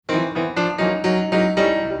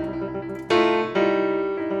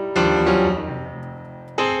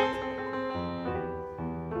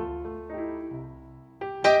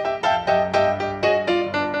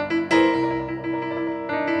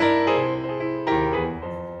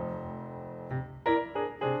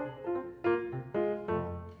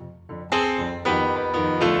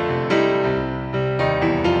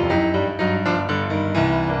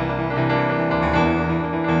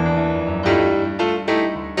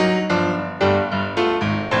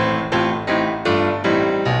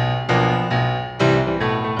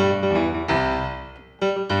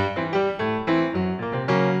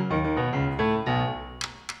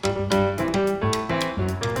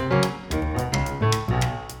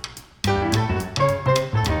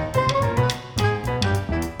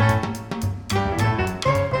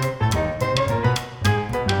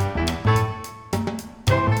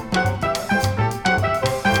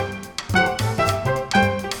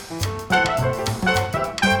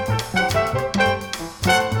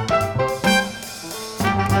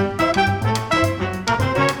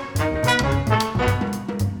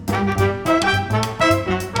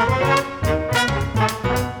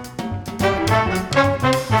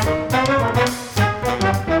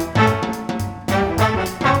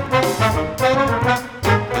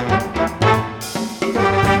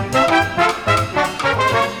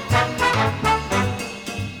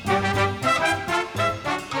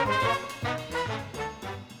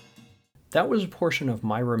That was a portion of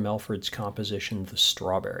Myra Melford's composition, The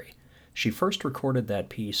Strawberry. She first recorded that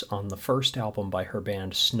piece on the first album by her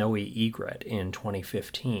band Snowy Egret in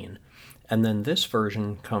 2015, and then this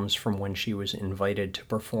version comes from when she was invited to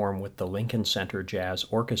perform with the Lincoln Center Jazz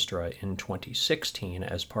Orchestra in 2016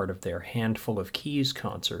 as part of their Handful of Keys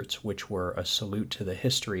concerts, which were a salute to the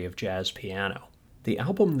history of jazz piano. The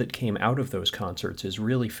album that came out of those concerts is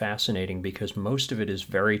really fascinating because most of it is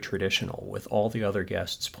very traditional, with all the other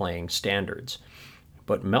guests playing standards.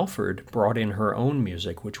 But Melford brought in her own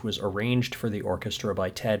music, which was arranged for the orchestra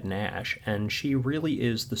by Ted Nash, and she really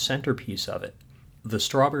is the centerpiece of it. The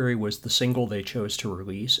Strawberry was the single they chose to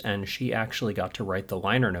release, and she actually got to write the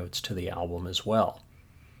liner notes to the album as well.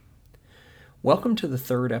 Welcome to the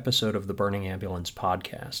third episode of the Burning Ambulance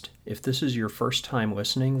podcast. If this is your first time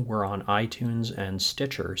listening, we're on iTunes and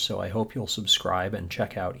Stitcher, so I hope you'll subscribe and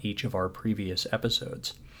check out each of our previous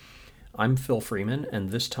episodes. I'm Phil Freeman,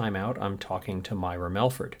 and this time out I'm talking to Myra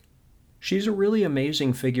Melford. She's a really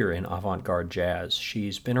amazing figure in avant-garde jazz.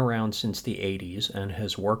 She's been around since the 80s and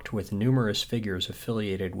has worked with numerous figures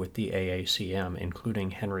affiliated with the AACM,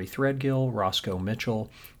 including Henry Threadgill, Roscoe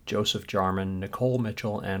Mitchell, Joseph Jarman, Nicole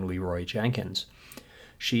Mitchell, and Leroy Jenkins.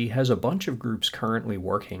 She has a bunch of groups currently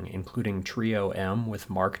working, including Trio M with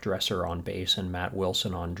Mark Dresser on bass and Matt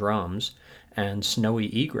Wilson on drums, and Snowy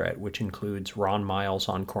Egret, which includes Ron Miles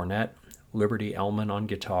on cornet, Liberty Ellman on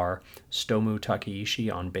guitar, Stomu Takeishi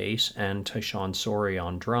on bass, and Taishan Sori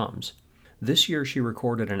on drums. This year she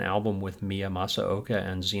recorded an album with Mia Masaoka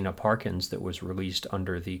and Zena Parkins that was released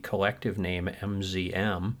under the collective name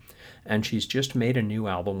MZM, and she's just made a new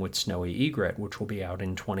album with Snowy Egret, which will be out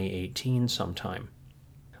in 2018 sometime.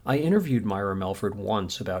 I interviewed Myra Melford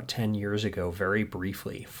once about 10 years ago very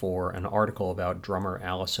briefly for an article about drummer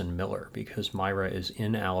Allison Miller, because Myra is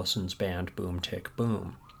in Allison's band Boom Tick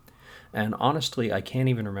Boom. And honestly, I can't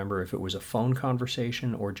even remember if it was a phone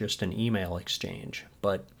conversation or just an email exchange.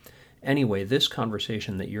 But anyway, this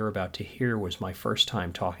conversation that you're about to hear was my first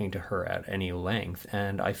time talking to her at any length,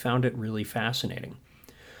 and I found it really fascinating.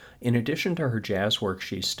 In addition to her jazz work,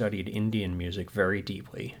 she's studied Indian music very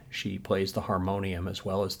deeply. She plays the harmonium as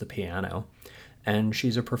well as the piano, and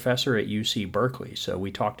she's a professor at UC Berkeley, so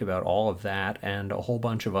we talked about all of that and a whole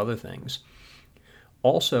bunch of other things.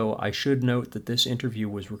 Also, I should note that this interview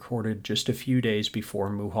was recorded just a few days before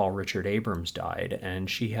Muhal Richard Abrams died, and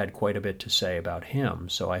she had quite a bit to say about him,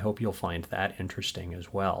 so I hope you'll find that interesting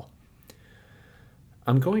as well.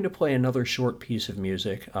 I'm going to play another short piece of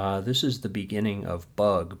music. This is the beginning of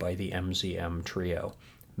Bug by the MZM Trio.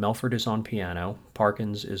 Melford is on piano,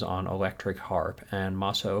 Parkins is on electric harp, and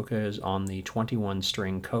Masaoka is on the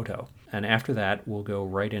 21-string koto. And after that, we'll go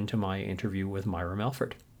right into my interview with Myra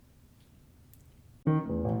Melford.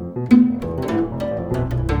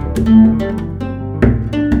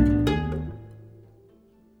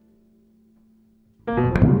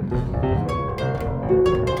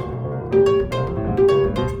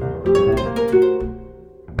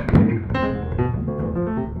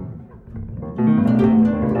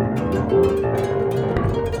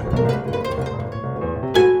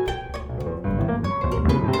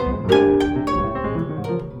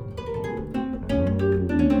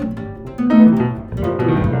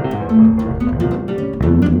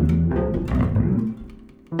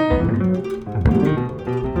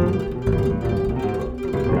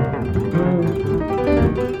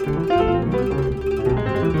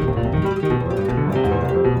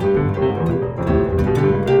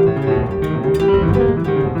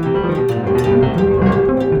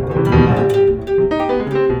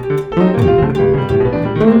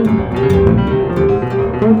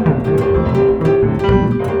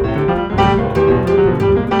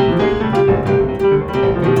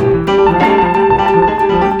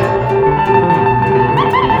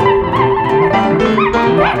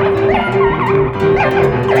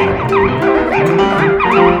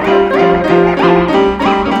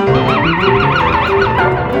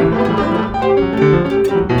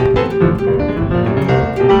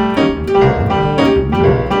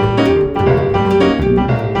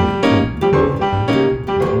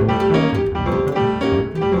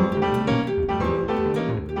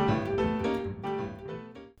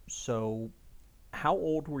 So, how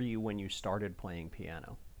old were you when you started playing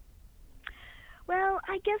piano? Well,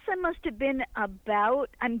 I guess I must have been about,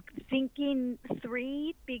 I'm thinking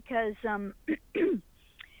 3, because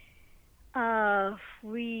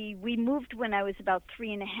we moved when I was about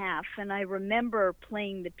 3.5, and I remember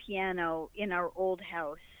playing the piano in our old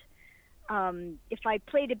house. If I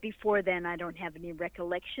played it before then, I don't have any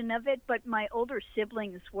recollection of it, but my older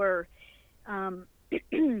siblings were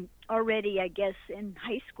already, I guess, in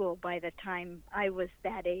high school by the time I was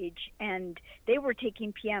that age, and they were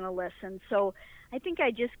taking piano lessons. So I think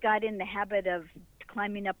I just got in the habit of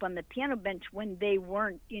climbing up on the piano bench when they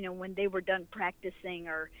weren't, when they were done practicing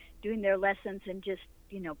or doing their lessons, and just,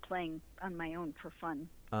 playing on my own for fun.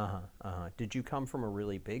 Uh-huh, uh-huh. Did you come from a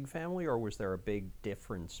really big family, or was there a big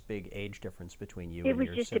age difference between you It and was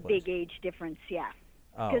your just a siblings? big age difference, yeah.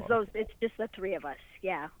 Because Oh, okay. it's just the three of us,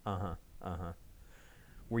 yeah. Uh-huh, uh-huh.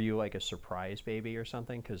 Were you like a surprise baby or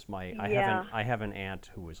something? Because Yeah, I have an aunt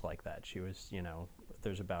who was like that. She was,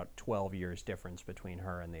 there's about 12 years difference between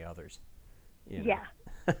her and the others, you know. yeah,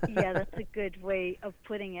 yeah, that's a good way of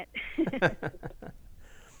putting it.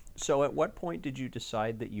 So at what point did you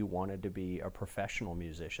decide that you wanted to be a professional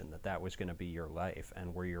musician, that that was going to be your life,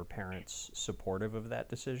 and were your parents supportive of that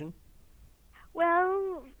decision?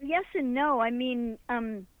 Well, yes and no. I mean,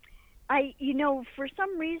 for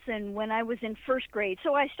some reason, when I was in first grade,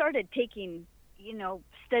 so I started taking,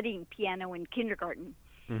 studying piano in kindergarten.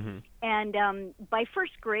 Mm-hmm. And by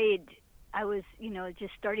first grade, I was,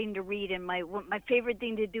 just starting to read. And my favorite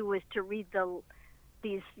thing to do was to read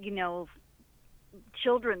these,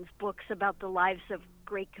 children's books about the lives of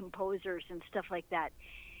great composers and stuff like that.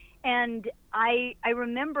 And I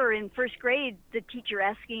remember in first grade the teacher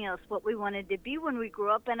asking us what we wanted to be when we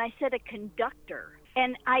grew up, and I said a conductor.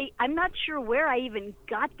 And I'm not sure where I even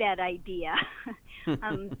got that idea.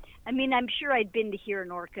 I mean, I'm sure I'd been to hear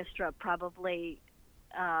an orchestra probably,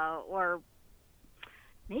 or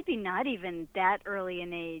maybe not even that early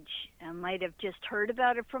in age. I might have just heard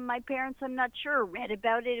about it from my parents. I'm not sure. Read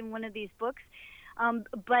about it in one of these books.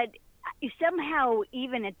 But somehow,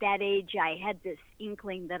 even at that age, I had this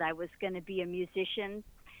inkling that I was going to be a musician,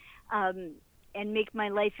 and make my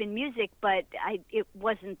life in music. But it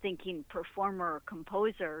wasn't thinking performer or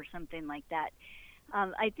composer or something like that.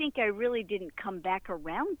 I think I really didn't come back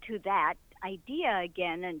around to that idea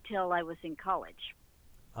again until I was in college.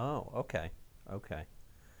 Oh, okay. Okay.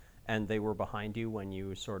 And they were behind you when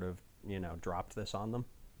you sort of, dropped this on them?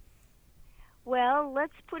 Well,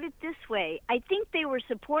 let's put it this way. I think they were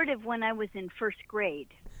supportive when I was in first grade.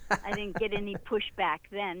 I didn't get any pushback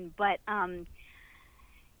then, but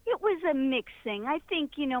it was a mixed thing. I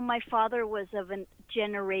think, my father was of a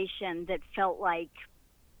generation that felt like,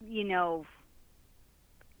 you know,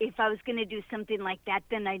 if I was going to do something like that,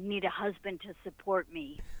 then I'd need a husband to support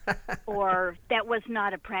me, or that was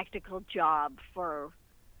not a practical job for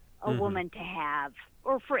a Mm-hmm. woman to have,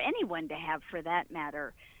 or for anyone to have for that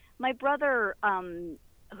matter. My brother,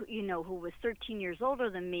 who was 13 years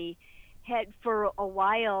older than me, had for a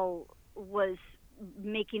while was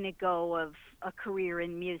making a go of a career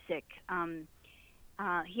in music.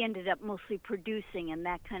 He ended up mostly producing and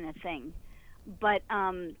that kind of thing. But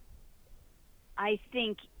I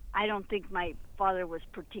think I don't think my father was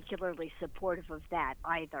particularly supportive of that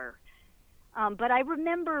either. But I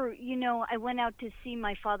remember, I went out to see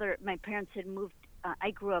my father. My parents had moved.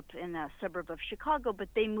 I grew up in a suburb of Chicago, but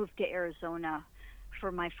they moved to Arizona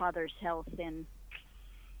for my father's health. And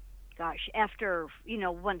gosh, after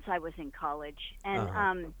once I was in college, and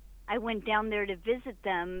Uh-huh. I went down there to visit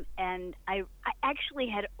them, and I actually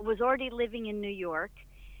had was already living in New York,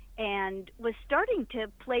 and was starting to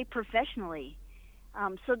play professionally.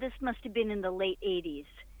 So this must have been in the late '80s,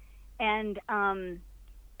 and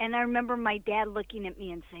and I remember my dad looking at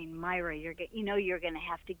me and saying, "Myra, you're going to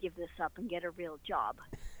have to give this up and get a real job."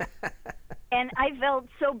 And I felt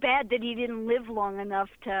so bad that he didn't live long enough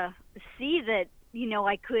to see that,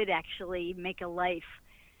 I could actually make a life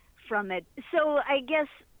from it. So I guess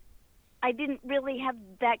I didn't really have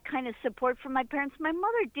that kind of support from my parents. My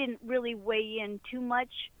mother didn't really weigh in too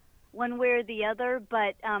much one way or the other,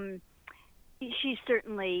 but she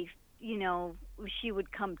certainly, you know, she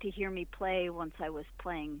would come to hear me play once I was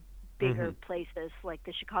playing Mm-hmm. bigger places like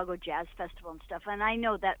the Chicago Jazz Festival and stuff. And I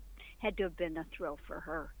know that had to have been a thrill for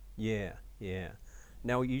her. Yeah, yeah.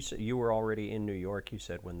 Now you were already in New York, you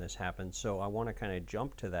said, when this happened. So I want to kind of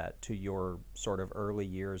jump to that, to your sort of early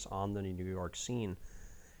years on the New York scene.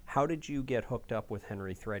 How did you get hooked up with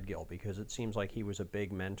Henry Threadgill? Because it seems like he was a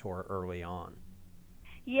big mentor early on.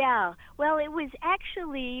 Yeah, well, it was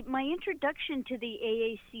actually my introduction to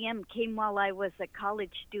the AACM came while I was a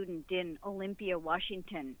college student in Olympia,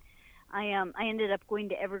 Washington. I ended up going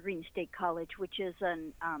to Evergreen State College, which is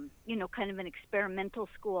an kind of an experimental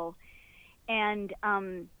school, and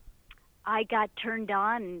I got turned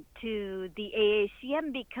on to the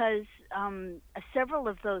AACM because several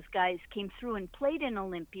of those guys came through and played in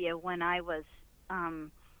Olympia when I was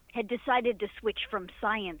had decided to switch from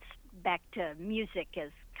science back to music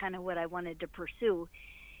as kind of what I wanted to pursue.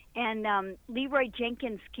 And Leroy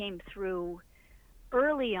Jenkins came through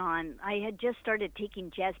early on, I had just started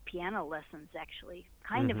taking jazz piano lessons, actually,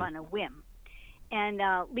 kind of Mm-hmm. on a whim. And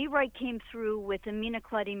Leroy came through with Amina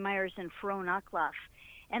Claudine Myers and Ferone Akloff.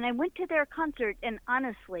 And I went to their concert, and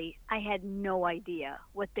honestly, I had no idea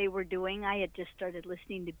what they were doing. I had just started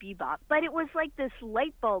listening to bebop. But it was like this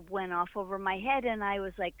light bulb went off over my head, and I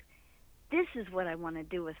was like, this is what I want to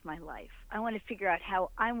do with my life. I want to figure out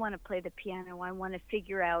how I want to play the piano. I want to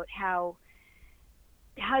figure out how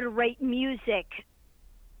to write music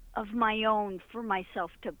of my own for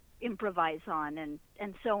myself to improvise on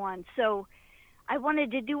and so on. So I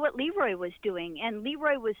wanted to do what Leroy was doing, and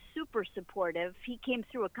Leroy was super supportive. He came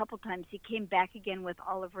through a couple times. He came back again with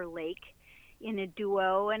Oliver Lake in a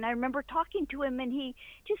duo, and I remember talking to him, and he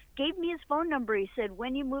just gave me his phone number. He said,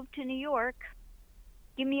 when you move to New York,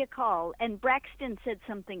 give me a call. And Braxton said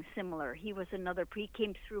something similar. He was another, he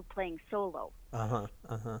came through playing solo. Uh-huh.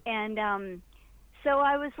 Uh-huh. And so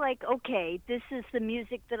I was like, okay, this is the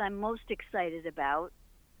music that I'm most excited about.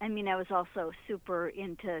 I mean, I was also super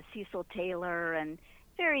into Cecil Taylor and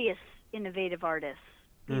various innovative artists,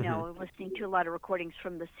 you know, listening to a lot of recordings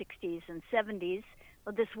from the 60s and 70s.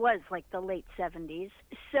 Well, this was like the late 70s.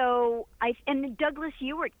 So and Douglas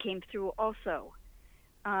Ewart came through also.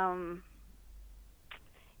 And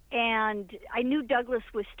I knew Douglas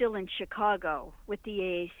was still in Chicago with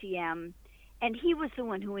the AACM, and he was the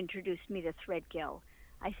one who introduced me to Threadgill.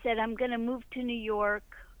 I said, I'm going to move to New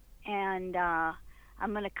York, and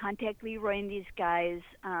I'm going to contact Leroy and these guys.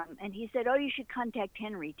 And he said, oh, you should contact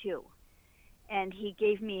Henry, too. And he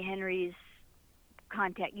gave me Henry's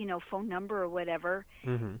contact, you know, phone number or whatever.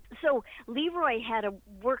 Mm-hmm. So Leroy had a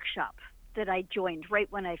workshop that I joined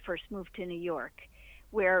right when I first moved to New York,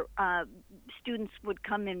 where students would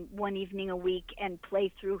come in one evening a week and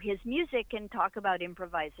play through his music and talk about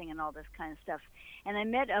improvising and all this kind of stuff. And I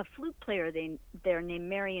met a flute player there named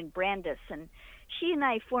Marion Brandis, and she and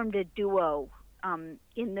I formed a duo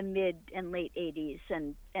in the mid and late 80s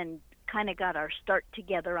and kind of got our start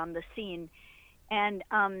together on the scene. And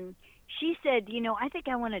she said, you know, I think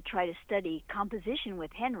I want to try to study composition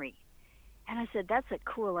with Henry. And I said, that's a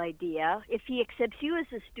cool idea. If he accepts you as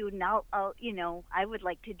a student, I'll, you know, I would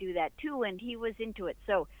like to do that too. And he was into it.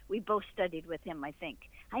 So we both studied with him, I think.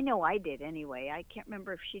 I know I did anyway. I can't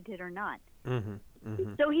remember if she did or not. Mm-hmm.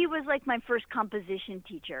 Mm-hmm. So he was like my first composition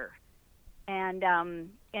teacher. And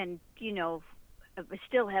you know, I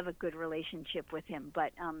still have a good relationship with him.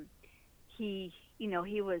 But he, you know,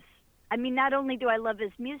 he was, I mean, not only do I love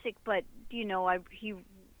his music, but, you know, he,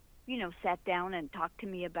 you know, sat down and talked to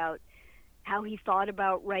me about how he thought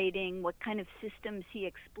about writing, what kind of systems he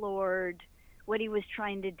explored, what he was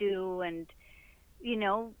trying to do, and, you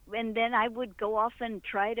know, and then I would go off and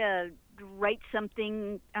try to write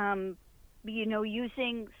something, you know,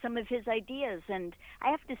 using some of his ideas. And I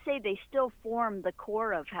have to say they still form the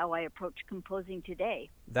core of how I approach composing today.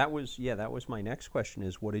 That was my next question,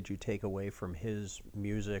 is what did you take away from his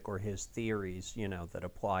music or his theories, you know, that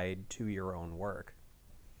applied to your own work?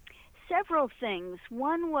 Several things.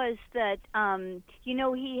 One was that, you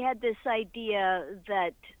know, he had this idea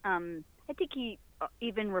that I think he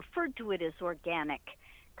even referred to it as organic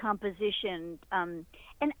composition. And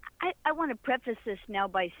I want to preface this now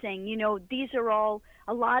by saying, you know, these are all,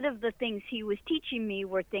 a lot of the things he was teaching me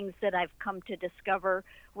were things that I've come to discover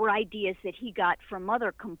were ideas that he got from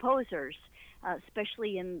other composers,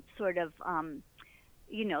 especially in sort of,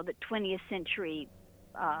 you know, the 20th century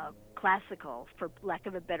classical, for lack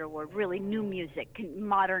of a better word, really new music,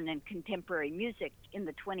 modern and contemporary music in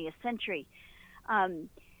the 20th century.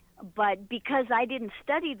 But because I didn't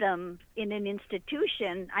study them in an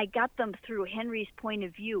institution, I got them through Henry's point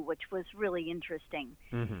of view, which was really interesting.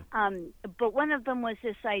 Mm-hmm. But one of them was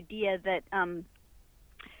this idea that,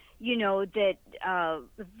 you know, that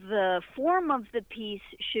the form of the piece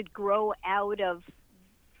should grow out of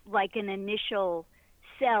like an initial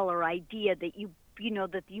cell or idea that you know,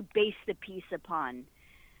 that you base the piece upon,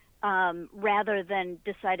 rather than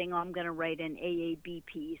deciding, oh, I'm going to write an AAB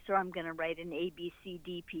piece, or I'm going to write an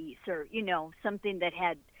ABCD piece, or, you know, something that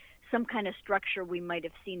had some kind of structure we might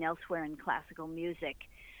have seen elsewhere in classical music.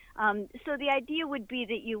 So the idea would be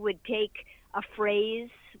that you would take a phrase,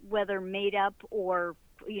 whether made up or,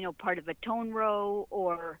 you know, part of a tone row,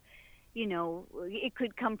 or, you know, it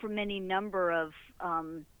could come from any number of,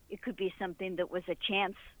 it could be something that was a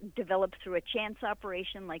chance, developed through a chance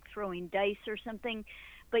operation, like throwing dice or something.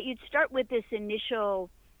 But you'd start with this initial,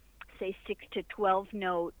 say, 6 to 12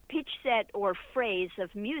 note pitch set or phrase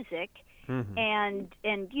of music, mm-hmm.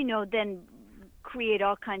 and you know, then create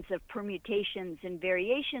all kinds of permutations and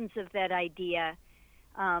variations of that idea.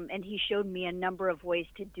 And he showed me a number of ways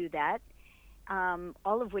to do that.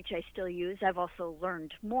 all of which I still use. I've also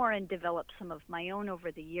learned more and developed some of my own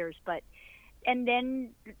over the years, but and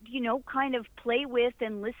then kind of play with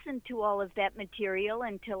and listen to all of that material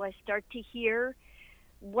until I start to hear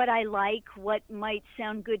what I like, what might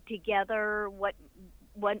sound good together, what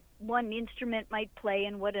one instrument might play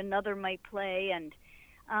and what another might play, and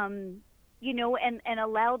and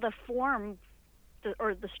allow the form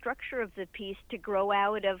or the structure of the piece to grow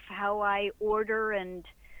out of how I order and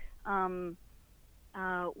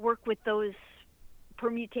work with those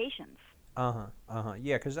permutations.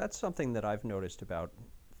 Yeah, because that's something that I've noticed about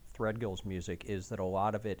Threadgill's music, is that a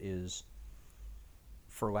lot of it is,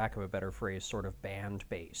 for lack of a better phrase, sort of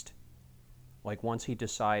band-based. Like, once he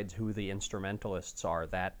decides who the instrumentalists are,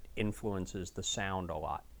 that influences the sound a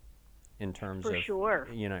lot in terms For of, sure.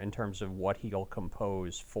 In terms of what he'll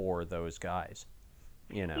compose for those guys,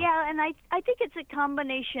 Yeah, and I think it's a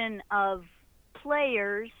combination of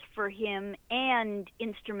players for him and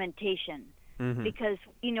instrumentation. Mm-hmm. Because,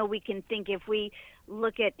 we can think, if we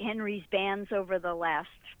look at Henry's bands over the last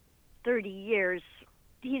 30 years,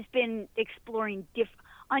 he's been exploring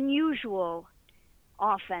unusual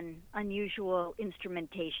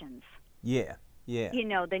instrumentations. Yeah.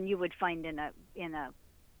 Than you would find in a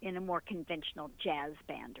more conventional jazz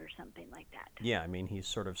band or something like that. Yeah, I mean, he's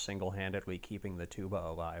sort of single-handedly keeping the tuba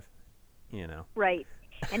alive, Right.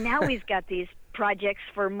 And now he's got these projects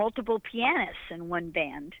for multiple pianists in one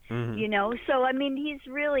band. Mm-hmm. So I mean, he's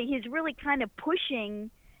really kind of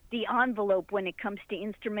pushing the envelope when it comes to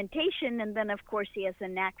instrumentation, and then of course he has a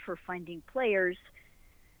knack for finding players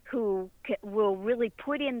who will really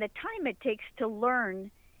put in the time it takes to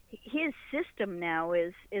learn. His system now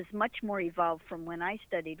is much more evolved from when I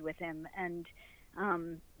studied with him, and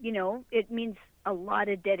it means a lot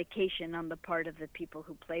of dedication on the part of the people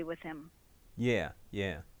who play with him. Yeah.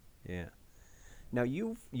 Now,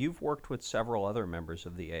 you've worked with several other members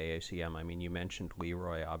of the AACM. I mean, you mentioned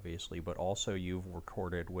Leroy, obviously, but also you've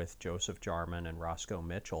recorded with Joseph Jarman and Roscoe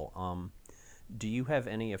Mitchell. Do you have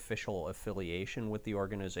any official affiliation with the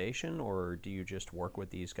organization, or do you just work with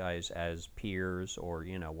these guys as peers, or,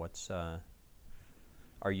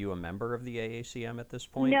 are you a member of the AACM at this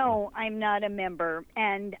point? No, I'm not a member,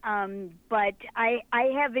 and but I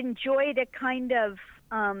have enjoyed a kind of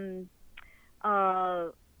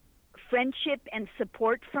friendship and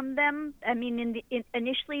support from them. I mean,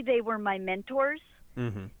 initially they were my mentors,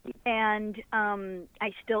 mm-hmm. and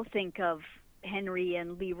I still think of Henry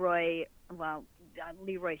and Leroy. Well,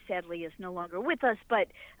 Leroy sadly is no longer with us, but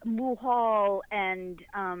Muhal and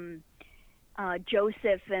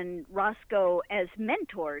Joseph and Roscoe as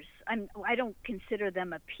mentors. I don't consider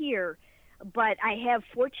them a peer, but I have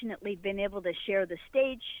fortunately been able to share the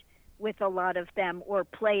stage with a lot of them or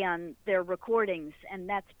play on their recordings, and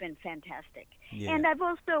that's been fantastic. Yeah. And I've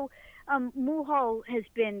also, Muhal has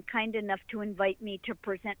been kind enough to invite me to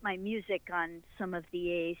present my music on some of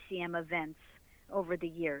the AACM events over the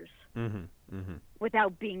years,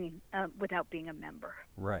 without being a member.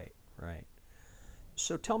 Right.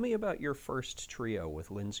 So tell me about your first trio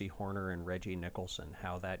with Lindsay Horner and Reggie Nicholson,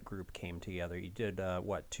 how that group came together. You did,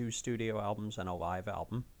 2 studio albums and a live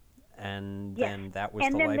album? And yes. then that was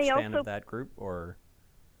and the lifespan also, of that group, or?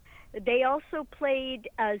 They also played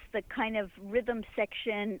as the kind of rhythm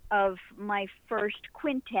section of my first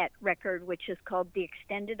quintet record, which is called The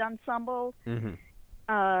Extended Ensemble, mm-hmm.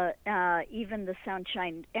 Even the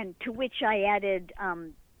Sunshine, and to which I added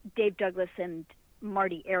Dave Douglas and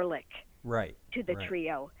Marty Ehrlich to the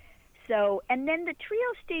trio. So, and then the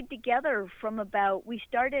trio stayed together we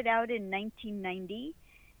started out in 1990,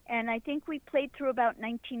 and I think we played through about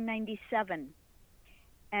 1997.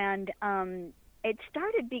 And it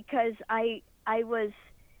started because I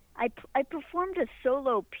performed a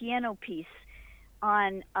solo piano piece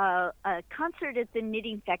on a concert at the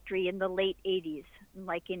Knitting Factory in the late 80s,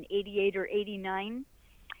 like in 88 or 89.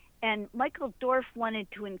 And Michael Dorf wanted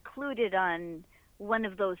to include it on one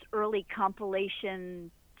of those early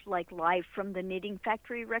compilation, like Live from the Knitting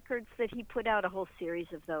Factory records that he put out, a whole series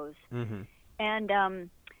of those. Mm-hmm. And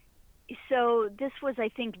so this was, I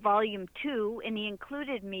think, volume 2, and he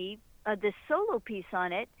included me, this solo piece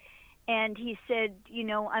on it. And he said,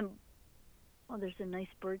 there's a nice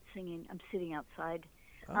bird singing. I'm sitting outside.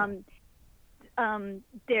 Oh.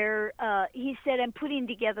 He said, I'm putting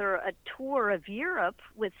together a tour of Europe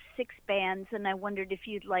with 6 bands, and I wondered if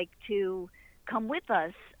you'd like to come with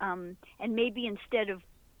us. And maybe instead of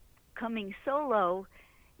coming solo,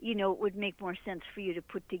 it would make more sense for you to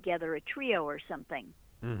put together a trio or something.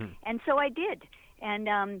 Mm-hmm. And so I did. And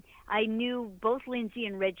I knew both Lindsay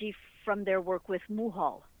and Reggie from their work with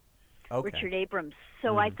Muhal. Richard Abrams.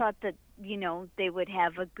 So I thought that, they would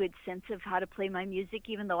have a good sense of how to play my music,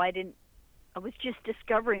 even though I was just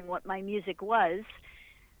discovering what my music was.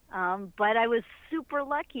 But I was super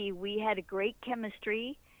lucky. We had a great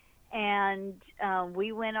chemistry, and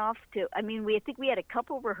we went off to, I think we had a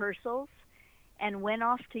couple rehearsals and went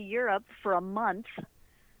off to Europe for a month.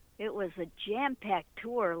 It was a jam-packed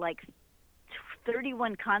tour, like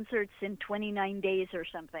 31 concerts in 29 days or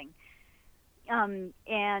something. And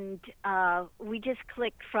we just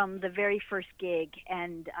clicked from the very first gig.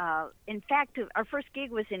 And in fact, our first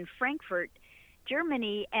gig was in Frankfurt,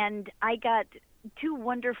 Germany, and I got two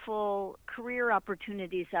wonderful career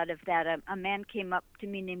opportunities out of that. A man came up to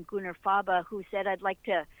me named Gunnar Faba who said, "I'd like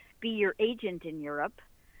to be your agent in Europe."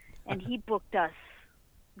 And he booked us,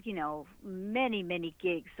 many, many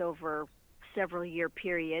gigs over several year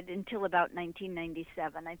period until about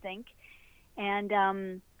 1997, I think.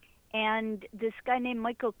 And this guy named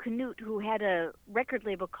Michael Knut, who had a record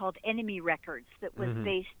label called Enemy Records that was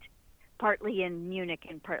based partly in Munich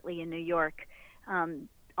and partly in New York,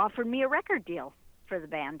 offered me a record deal for the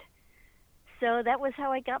band. So that was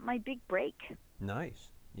how I got my big break.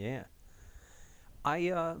 Nice. Yeah.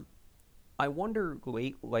 I wonder,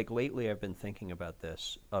 lately I've been thinking about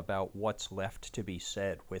this, about what's left to be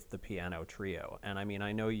said with the piano trio. And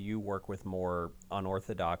I know you work with more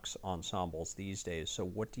unorthodox ensembles these days, so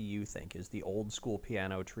what do you think? Is the old school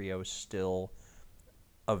piano trio still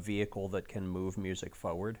a vehicle that can move music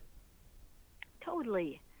forward?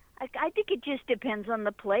 Totally. I think it just depends on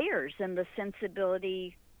the players and the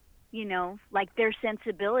sensibility, like their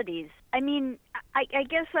sensibilities. I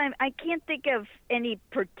guess I can't think of any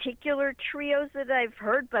particular trios that I've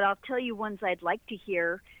heard, but I'll tell you ones I'd like to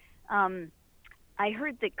hear. I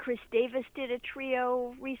heard that Chris Davis did a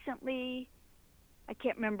trio recently. I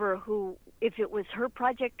can't remember if it was her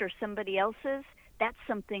project or somebody else's. That's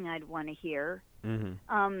something I'd want to hear.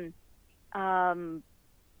 Mm-hmm.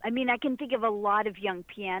 I can think of a lot of young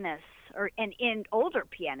pianists and older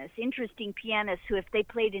pianists, interesting pianists who, if they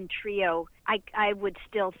played in trio, I would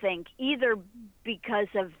still think, either because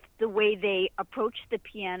of the way they approach the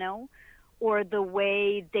piano or the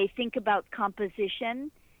way they think about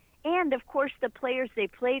composition, and of course the players they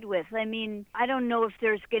played with. I don't know if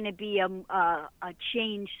there's going to be a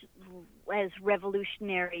change as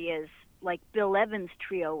revolutionary as like Bill Evans'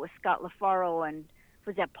 trio with Scott LaFaro and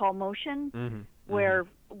was that Paul Motion? Mm-hmm.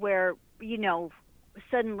 Where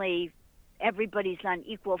suddenly everybody's on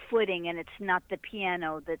equal footing and it's not the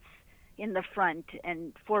piano that's in the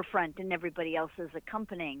forefront and everybody else is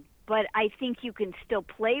accompanying. But I think you can still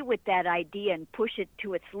play with that idea and push it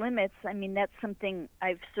to its limits. That's something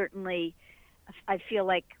I feel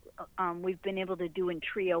like we've been able to do in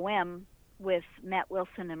Trio M with Matt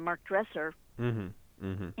Wilson and Mark Dresser in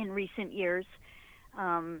recent years.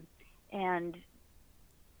 And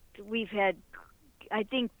we've had, I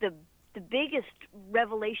think the biggest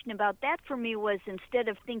revelation about that for me was, instead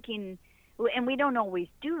of thinking, and we don't always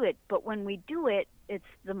do it, but when we do it, it's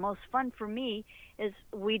the most fun for me, is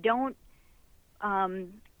we don't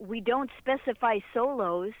specify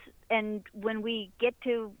solos, and when we get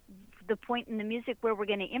to the point in the music where we're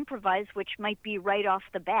going to improvise, which might be right off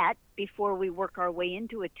the bat before we work our way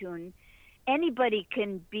into a tune, anybody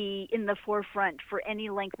can be in the forefront for any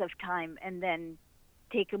length of time and then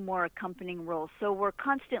take a more accompanying role. So we're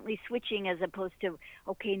constantly switching, as opposed to,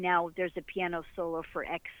 okay, now there's a piano solo for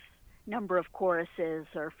X number of choruses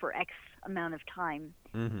or for X amount of time.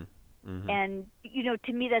 Mm-hmm. Mm-hmm. And,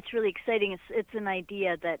 to me, that's really exciting. It's an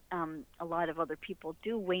idea that a lot of other people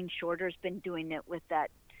do. Wayne Shorter's been doing it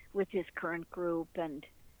with his current group.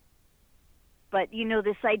 But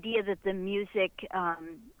this idea that the music,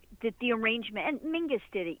 that the arrangement, and Mingus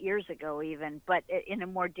did it years ago even, but in a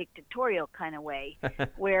more dictatorial kind of way,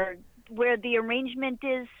 where the arrangement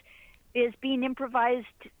is being improvised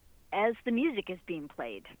as the music is being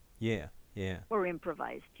played. Yeah. Or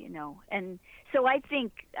improvised, And so I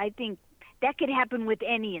think that could happen with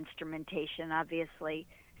any instrumentation, obviously.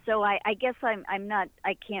 So I guess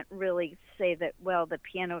I can't really say that, well, the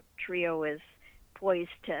piano trio is poised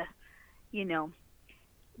to,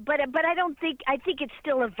 But I think it's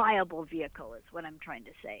still a viable vehicle, is what I'm trying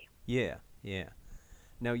to say. Yeah.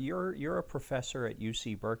 Now you're a professor at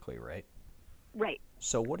UC Berkeley, right? Right.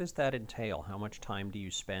 So what does that entail? How much time do you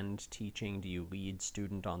spend teaching? Do you lead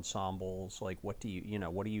student ensembles? Like, what do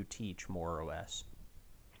you teach, more or less?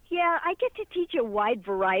 Yeah, I get to teach a wide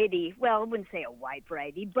variety. Well, I wouldn't say a wide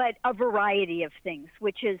variety, but a variety of things,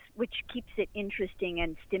 which keeps it interesting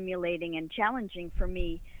and stimulating and challenging for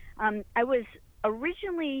me. I was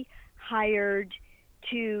originally hired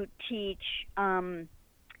to teach some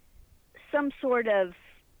sort of,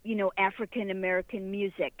 African American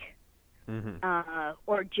music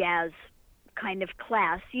or jazz kind of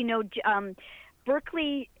class.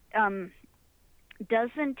 Berkeley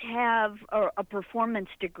doesn't have a performance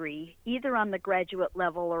degree either on the graduate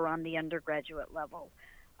level or on the undergraduate level.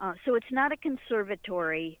 So it's not a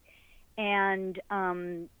conservatory, and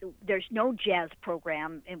there's no jazz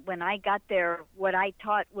program. And when I got there, what I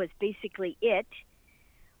taught was basically it,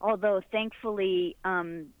 although thankfully,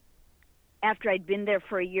 after I'd been there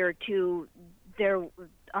for a year or two,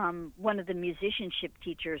 one of the musicianship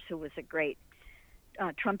teachers, who was a great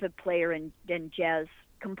trumpet player and jazz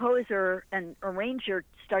composer and arranger,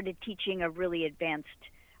 started teaching a really advanced,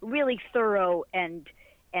 really thorough and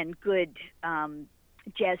good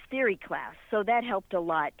jazz theory class. So that helped a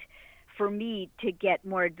lot for me to get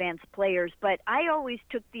more advanced players. But I always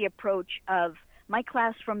took the approach of, my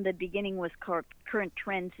class from the beginning was called Current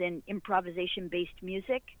Trends in Improvisation-Based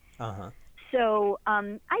Music. So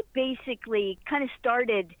I basically kind of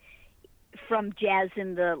started from jazz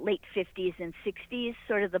in the late 50s and 60s,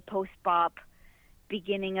 sort of the post-bop,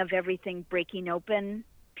 beginning of everything breaking open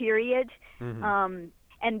period. And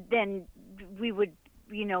then we would,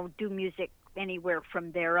 do music anywhere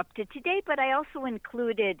from there up to today. But I also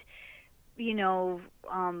included,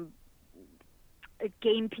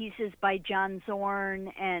 game pieces by John Zorn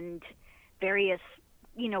and various,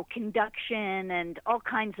 conduction and all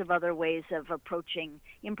kinds of other ways of approaching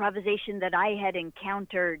improvisation that I had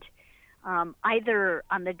encountered either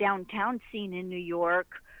on the downtown scene in New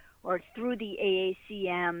York or through the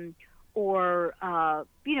AACM or,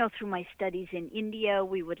 through my studies in India.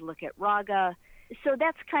 We would look at raga. So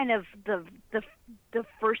that's kind of the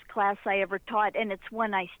first class I ever taught, and it's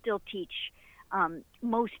one I still teach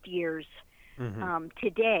most years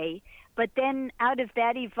today. But then out of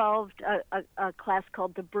that evolved a class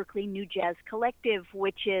called the Berkeley New Jazz Collective,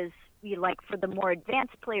 which is for the more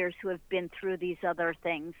advanced players who have been through these other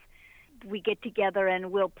things. We get together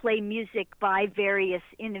and we'll play music by various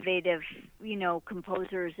innovative,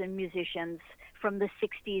 composers and musicians from the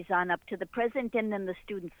 60s on up to the present, and then the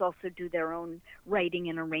students also do their own writing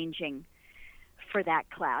and arranging for that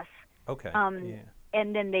class. Okay.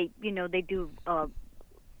 And then they do.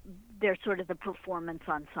 They're sort of the performance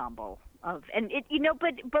ensemble of, and it,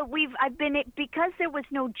 I've been, because there was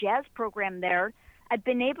no jazz program there, I've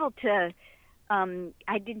been able to.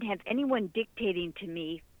 I didn't have anyone dictating to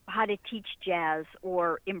me how to teach jazz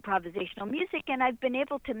or improvisational music, and I've been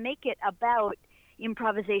able to make it about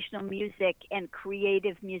improvisational music and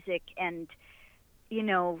creative music and,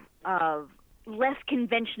 less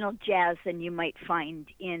conventional jazz than you might find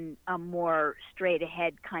in a more straight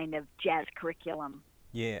ahead kind of jazz curriculum.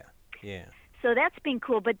 Yeah. So that's been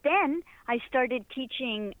cool. But then I started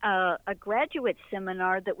teaching a graduate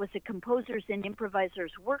seminar that was a composers and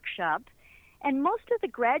improvisers workshop. And most of the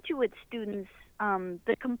graduate students,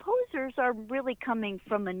 the composers, are really coming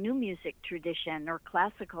from a new music tradition or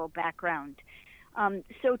classical background.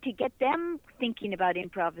 So to get them thinking about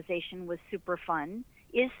improvisation was super fun,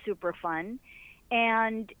 is super fun.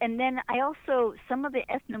 And then I also, some of the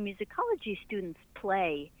ethnomusicology students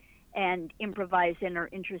play and improvise and are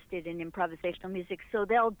interested in improvisational music, so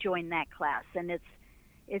they'll join that class. And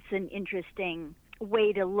it's an interesting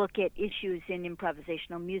way to look at issues in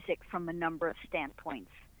improvisational music from a number of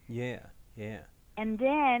standpoints. Yeah. And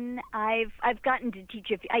then I've gotten to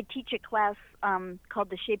teach. I teach a class called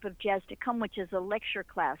The Shape of Jazz to Come, which is a lecture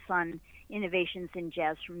class on innovations in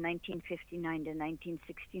jazz from 1959 to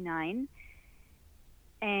 1969.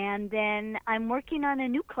 And then I'm working on a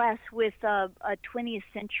new class with a 20th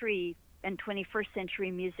century and 21st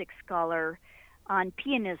century music scholar on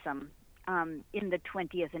pianism in the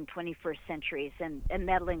 20th and 21st centuries, and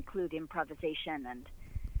that'll include improvisation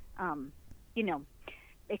and,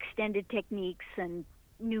 extended techniques and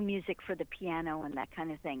new music for the piano and that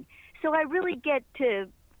kind of thing. So I really get to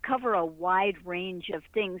cover a wide range of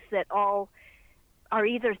things that all are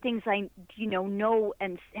either things I know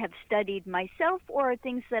and have studied myself, or are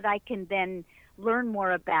things that I can then learn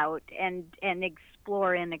more about and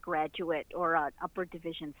explore in a graduate or an upper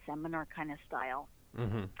division seminar kind of style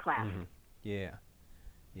class. Yeah.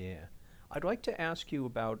 I'd like to ask you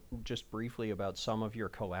just briefly about some of your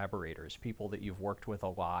collaborators, people that you've worked with a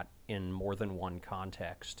lot in more than one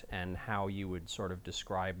context, and how you would sort of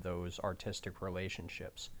describe those artistic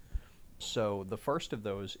relationships. So the first of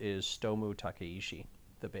those is Stomu Takeishi,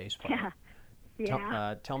 the bass player.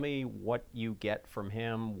 Yeah. Tell me what you get from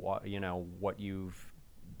him, what you've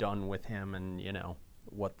done with him, and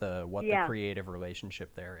what the creative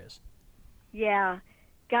relationship there is. Yeah.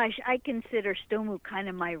 Gosh, I consider Stomu kind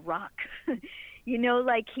of my rock.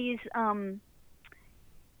 He's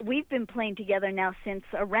we've been playing together now since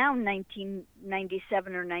around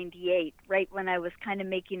 1997 or 98, right when I was kind of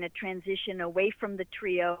making a transition away from the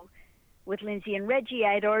trio with Lindsay and Reggie.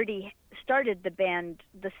 I had already started the band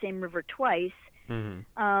The Same River Twice.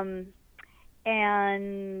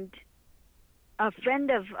 And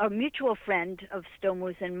a mutual friend of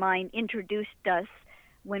Stomu's and mine introduced us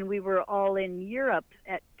when we were all in Europe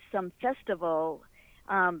at some festival,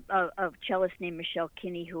 of cellist named Michelle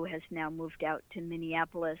Kinney, who has now moved out to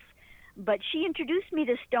Minneapolis. But she introduced me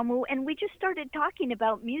to Stomu, and we just started talking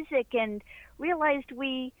about music and realized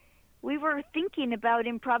we were thinking about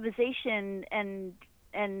improvisation and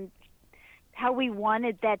how we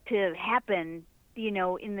wanted that to happen,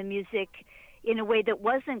 in the music in a way that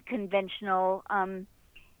wasn't conventional,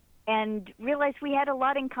 and realized we had a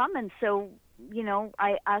lot in common. So,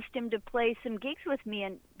 I asked him to play some gigs with me,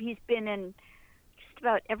 and he's been in just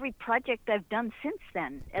about every project I've done since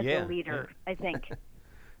then as a leader, I think.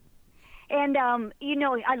 And,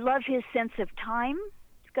 I love his sense of time.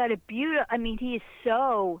 He's got a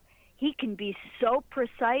beautiful, he can be so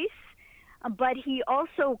precise, but he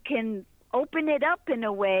also can open it up in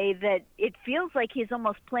a way that it feels like he's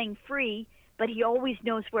almost playing free, but he always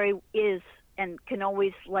knows where he is and can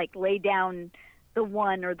always lay down the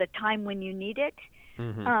one or the time when you need it.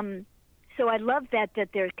 So I love that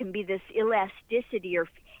there can be this elasticity,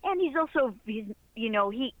 and he's also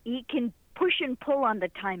he can push and pull on the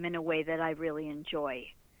time in a way that I really enjoy.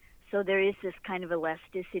 So there is this kind of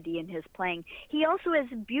elasticity in his playing. He also has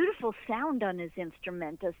a beautiful sound on his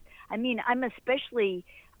instrument. I'm especially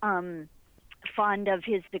fond of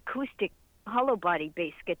his acoustic hollow body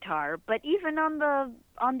bass guitar, but even on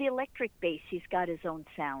the electric bass, he's got his own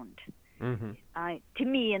sound. To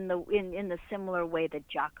me, in the similar way that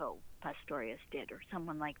Jaco Pastorius did, or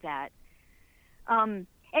someone like that.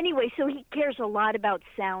 Anyway, so he cares a lot about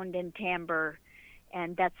sound and timbre,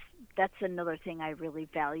 and that's another thing I really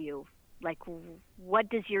value. Like, what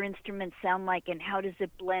does your instrument sound like, and how does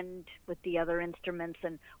it blend with the other instruments,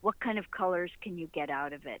 and what kind of colors can you get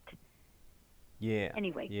out of it? Yeah.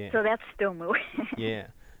 Anyway, yeah. So that's Stomu. Yeah.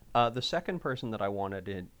 The second person that I wanted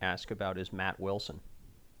to ask about is Matt Wilson.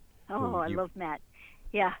 Oh, I love Matt.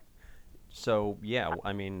 Yeah. So,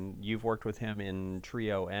 you've worked with him in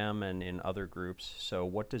Trio M and in other groups. So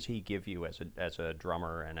what does he give you as a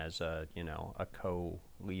drummer and as a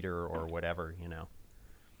co-leader or whatever,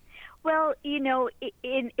 Well, in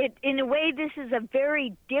a way, this is a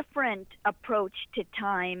very different approach to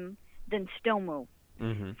time than Stomu.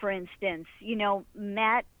 For instance,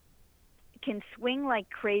 Matt can swing like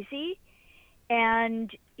crazy, and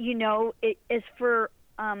as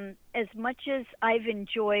much as I've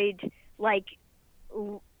enjoyed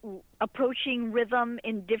approaching rhythm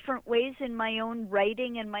in different ways in my own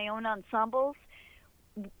writing and my own ensembles,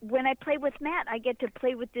 when I play with Matt, I get to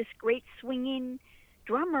play with this great swinging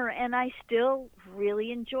drummer, and I still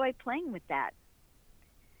really enjoy playing with that.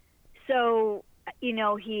 So,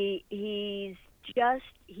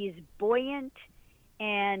 he's buoyant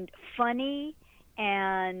and funny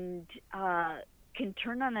and can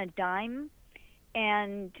turn on a dime,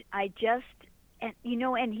 and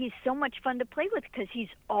and he's so much fun to play with because he's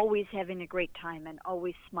always having a great time and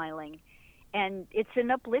always smiling, and it's an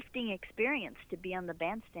uplifting experience to be on the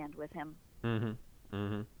bandstand with him.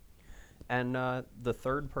 And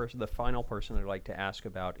the final person I'd like to ask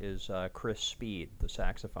about is Chris Speed, the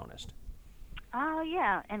saxophonist. Oh,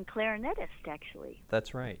 yeah, and clarinetist, actually.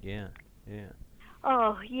 That's right, yeah.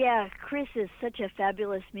 Oh, yeah, Chris is such a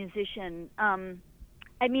fabulous musician.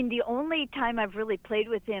 The only time I've really played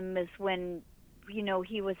with him is when,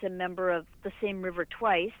 he was a member of The Same River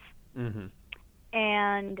Twice.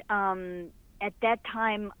 And at that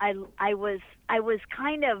time, I was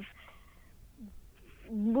kind of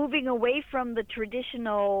moving away from the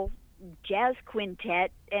traditional jazz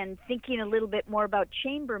quintet and thinking a little bit more about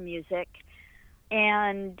chamber music.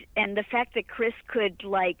 And the fact that Chris could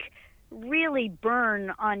really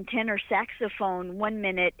burn on tenor saxophone 1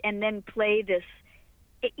 minute and then play this,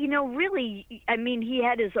 really, he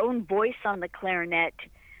had his own voice on the clarinet,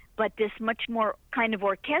 but this much more kind of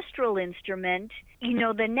orchestral instrument,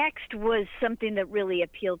 the next was something that really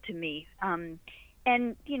appealed to me. And,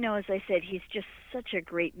 as I said, he's just such a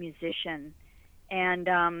great musician. And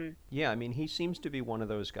he seems to be one of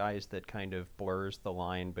those guys that kind of blurs the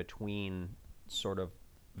line between sort of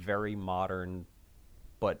very modern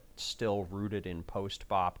but still rooted in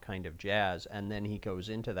post-bop kind of jazz, and then he goes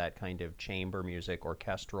into that kind of chamber music,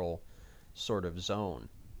 orchestral sort of zone,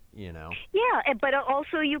 Yeah, but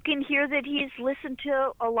also you can hear that he's listened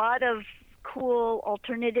to a lot of cool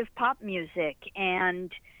alternative pop music,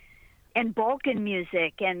 and and Balkan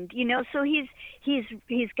music, and so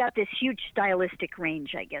he's got this huge stylistic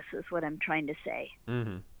range, I guess is what I'm trying to say.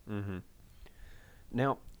 Mm-hmm. Mm-hmm.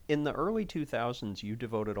 Now, in the early 2000s, you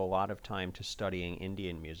devoted a lot of time to studying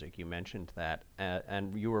Indian music. You mentioned that,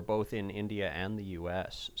 and you were both in India and the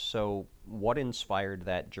U.S. So, what inspired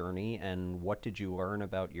that journey, and what did you learn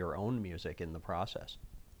about your own music in the process?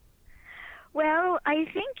 Well, I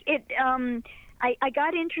think I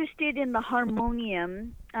got interested in the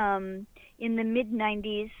harmonium in the mid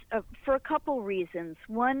 90s for a couple reasons.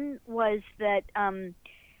 One was that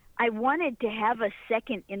I wanted to have a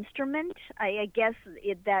second instrument. I guess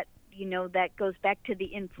that goes back to the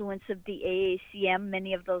influence of the AACM,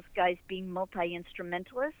 many of those guys being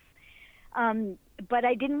multi-instrumentalists. But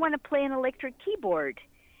I didn't want to play an electric keyboard.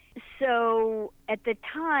 So at the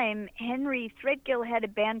time, Henry Threadgill had a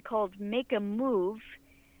band called Make a Move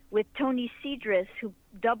with Tony Cedrus, who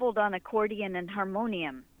doubled on accordion and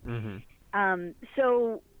harmonium. Mm-hmm.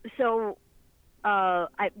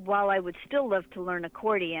 While I would still love to learn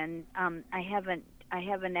accordion, I haven't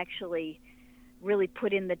actually really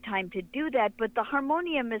put in the time to do that. But the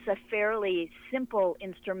harmonium is a fairly simple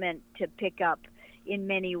instrument to pick up in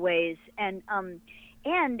many ways, and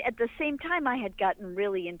at the same time, I had gotten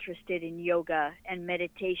really interested in yoga and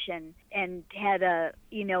meditation, and had a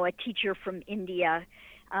teacher from India,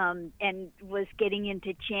 and was getting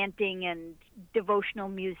into chanting and devotional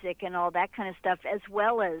music and all that kind of stuff, as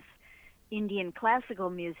well as Indian classical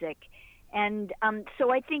music. And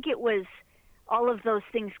so I think it was all of those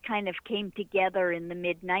things kind of came together in the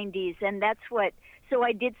mid 90s, and so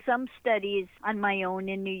I did some studies on my own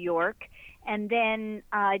in New York, and then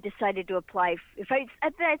I decided to apply.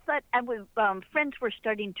 I thought friends were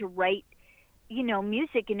starting to write,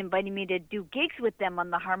 music and inviting me to do gigs with them on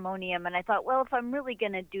the harmonium, and I thought, well, if I'm really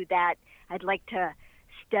going to do that, I'd like to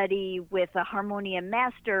study with a harmonium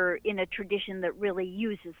master in a tradition that really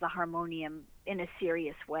uses the harmonium in a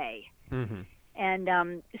serious way. Mm-hmm.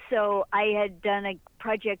 And so I had done a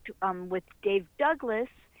project with Dave Douglas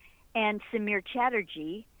and Samir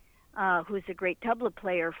Chatterjee, who's a great tabla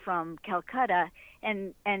player from Calcutta,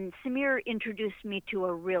 and Samir introduced me to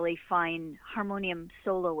a really fine harmonium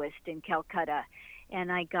soloist in Calcutta,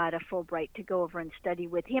 and I got a Fulbright to go over and study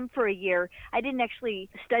with him for a year. I didn't actually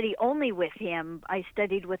study only with him. I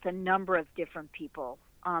studied with a number of different people,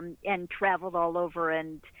 and traveled all over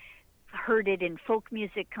and heard it in folk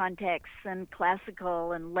music contexts and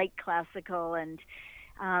classical and light classical, and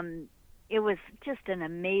it was just an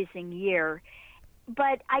amazing year.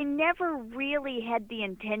 But I never really had the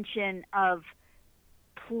intention of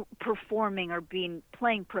performing or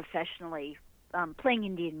playing professionally, playing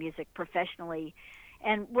Indian music professionally.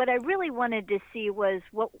 And what I really wanted to see was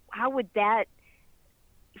how would that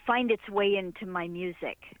find its way into my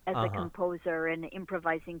music as a composer and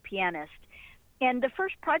improvising pianist. And the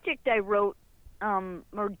first project I wrote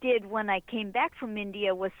or did when I came back from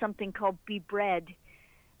India was something called Be Bread,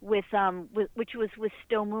 which was with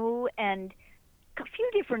Stomu and a few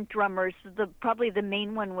different drummers. Probably the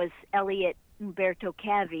main one was Elliot Umberto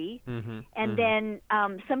Cavi. And then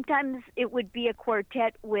sometimes it would be a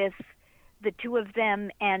quartet with the two of them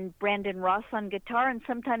and Brandon Ross on guitar, and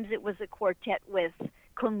sometimes it was a quartet with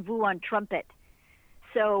Kung Vu on trumpet.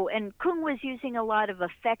 So, and Kung was using a lot of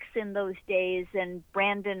effects in those days, and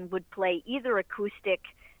Brandon would play either acoustic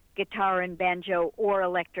guitar and banjo or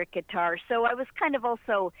electric guitar. So I was kind of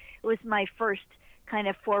it was my first kind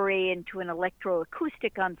of foray into an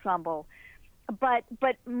electroacoustic ensemble. But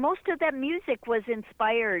most of that music was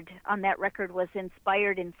inspired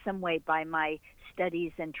in some way by my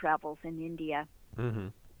studies and travels in India. Mm-hmm.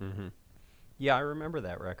 Mm-hmm. Yeah, I remember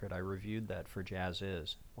that record. I reviewed that for Jazz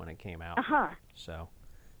Is when it came out. So,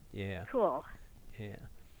 yeah. Cool. Yeah.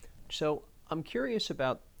 So I'm curious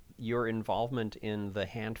about your involvement in the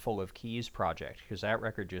Handful of Keys project, because that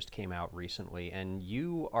record just came out recently, and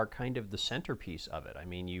you are kind of the centerpiece of it. I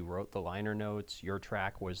mean, you wrote the liner notes. Your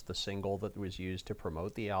track was the single that was used to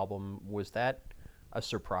promote the album. Was that a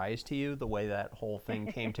surprise to you, the way that whole thing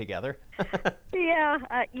came together? Yeah,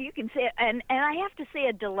 you can say it. And I have to say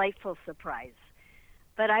a delightful surprise.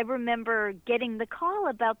 But I remember getting the call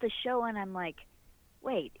about the show, and I'm like,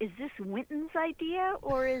 wait, is this Wynton's idea,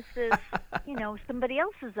 or is this, somebody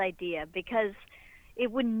else's idea? Because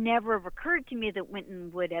it would never have occurred to me that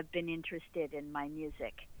Wynton would have been interested in my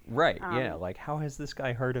music. Right, yeah, like, how has this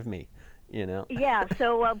guy heard of me, Yeah,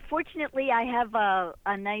 so fortunately I have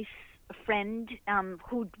a nice friend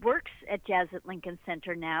who works at Jazz at Lincoln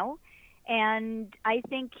Center now, and I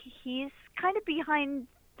think he's kind of behind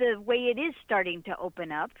the way it is starting to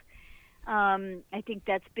open up. I think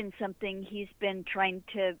that's been something he's been trying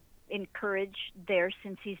to encouraged there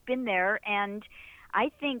since he's been there. And I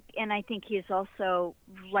think he is also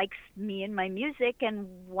likes me and my music and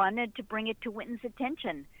wanted to bring it to Wynton's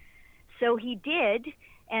attention. So he did,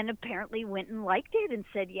 and apparently Wynton liked it and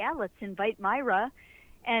said, yeah, let's invite Myra.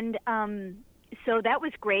 And so that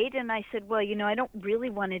was great. And I said, well, I don't really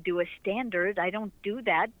want to do a standard. I don't do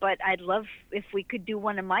that, but I'd love if we could do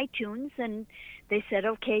one of my tunes. And they said,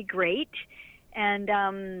 okay, great. And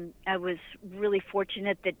I was really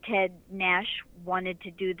fortunate that Ted Nash wanted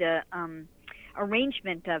to do the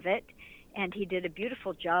arrangement of it, and he did a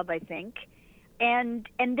beautiful job, I think. And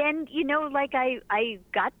then, like I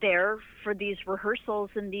got there for these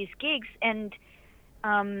rehearsals and these gigs, and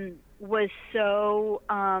was so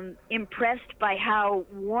impressed by how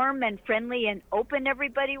warm and friendly and open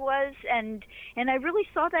everybody was, and I really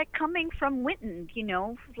saw that coming from Wynton,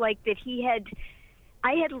 like that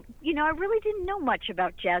I really didn't know much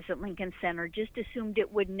about jazz at Lincoln Center, just assumed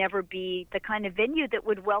it would never be the kind of venue that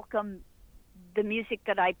would welcome the music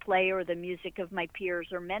that I play or the music of my peers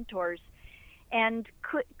or mentors, and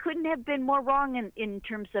couldn't have been more wrong in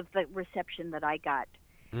terms of the reception that I got.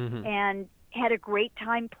 Mm-hmm. And had a great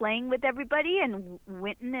time playing with everybody, and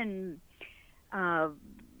Wynton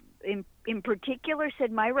and in particular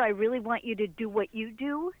said, Myra, I really want you to do what you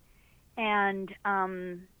do, and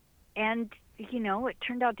it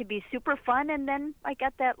turned out to be super fun. And then I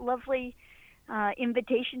got that lovely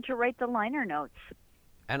invitation to write the liner notes.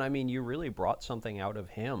 And I mean, you really brought something out of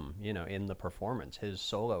him, in the performance. His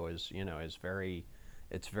solo is it's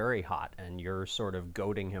very hot, and you're sort of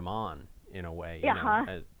goading him on in a way,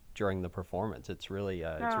 during the performance. It's really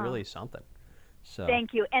something. So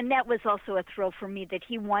thank you. And that was also a thrill for me that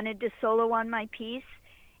he wanted to solo on my piece,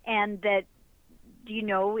 and that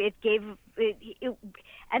it gave it,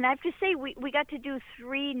 and I have to say we got to do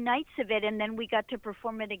 3 nights of it, and then we got to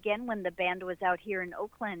perform it again when the band was out here in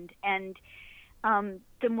Oakland. And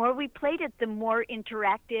the more we played it, the more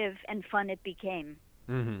interactive and fun it became.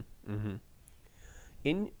 Mm-hmm. Mm-hmm.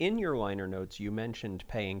 In your liner notes, you mentioned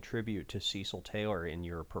paying tribute to Cecil Taylor in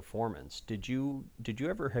your performance. Have you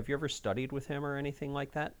ever studied with him or anything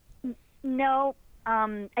like that? No,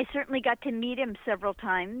 I certainly got to meet him several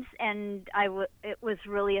times, and it was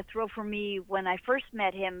really a thrill for me when I first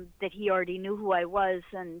met him that he already knew who I was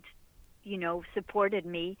and supported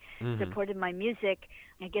me, mm-hmm. supported my music.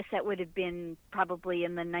 I guess that would have been probably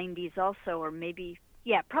in the 90s also, or maybe,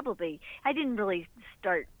 probably. I didn't really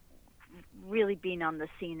start really being on the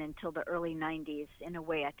scene until the early 90s. In a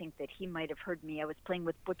way, I think that he might have heard me. I was playing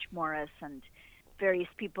with Butch Morris and various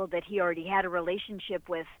people that he already had a relationship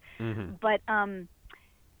with. Mm-hmm. But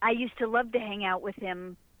I used to love to hang out with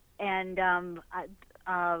him. And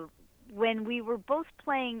when we were both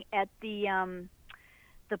playing at the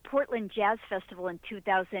Portland Jazz Festival in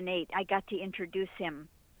 2008, I got to introduce him.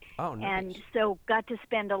 Oh, nice. And so got to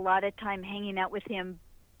spend a lot of time hanging out with him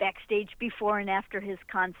backstage before and after his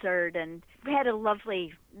concert, and we had a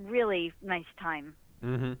lovely, really nice time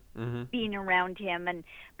mm-hmm. Mm-hmm. being around him.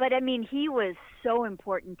 But I mean, he was so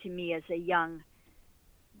important to me as a young,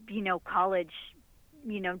 college,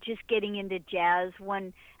 just getting into jazz.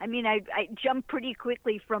 I jumped pretty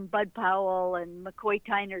quickly from Bud Powell and McCoy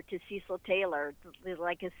Tyner to Cecil Taylor.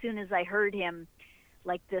 Like as soon as I heard him,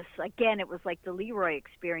 like this, again, it was like the Leroy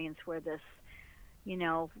experience where this,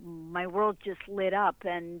 my world just lit up,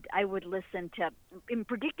 and I would listen to, in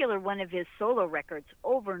particular, one of his solo records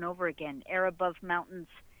over and over again, Air Above Mountains.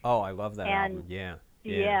 Oh, I love that album. Yeah.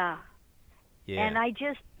 Yeah. And I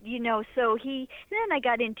just, so then I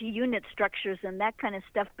got into unit structures and that kind of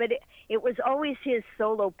stuff, but it was always his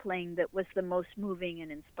solo playing that was the most moving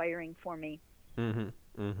and inspiring for me. Mm-hmm.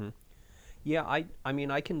 Mm-hmm. Yeah, I mean,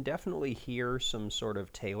 I can definitely hear some sort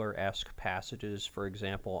of Taylor-esque passages, for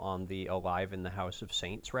example, on the Alive in the House of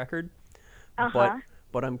Saints record. Uh-huh.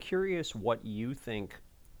 But I'm curious what you think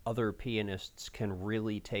other pianists can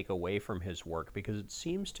really take away from his work, because it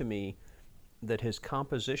seems to me that his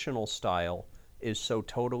compositional style is so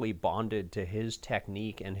totally bonded to his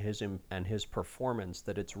technique and his performance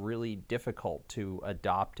that it's really difficult to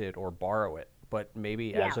adopt it or borrow it. But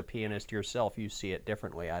maybe as a pianist yourself, you see it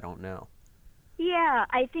differently. I don't know. Yeah,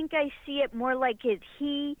 I think I see it more like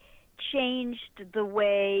he changed the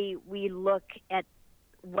way we look at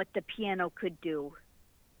what the piano could do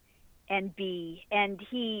and be. And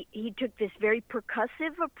he took this very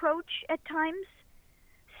percussive approach at times.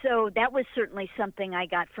 So that was certainly something I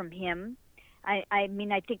got from him. I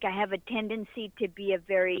mean, I think I have a tendency to be a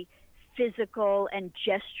very physical and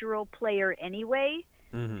gestural player anyway.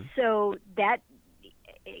 Mm-hmm. So that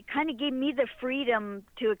it kind of gave me the freedom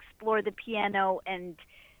to explore the piano and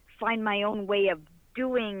find my own way of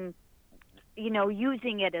doing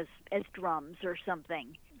using it as drums or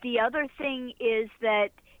something. The other thing is that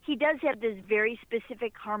he does have this very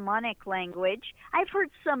specific harmonic language. I've heard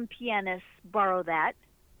some pianists borrow that,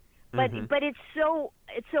 but it's so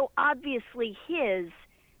obviously his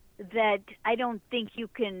that I don't think you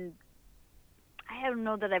can. I don't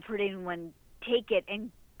know that I've heard anyone take it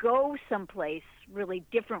and go someplace really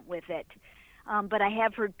different with it. But I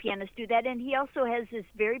have heard pianists do that, and he also has this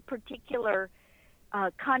very particular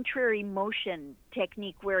contrary motion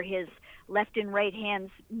technique where his left and right hands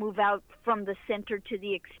move out from the center to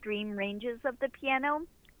the extreme ranges of the piano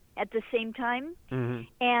at the same time.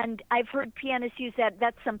 And I've heard pianists use that.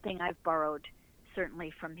 That's something I've borrowed,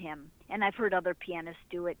 certainly, from him. And I've heard other pianists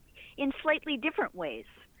do it in slightly different ways.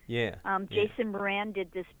 Jason Moran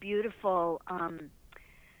did this beautiful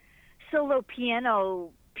solo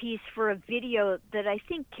piano piece for a video that I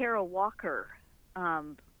think Carol Walker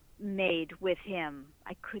made with him.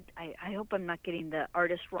 I hope I'm not getting the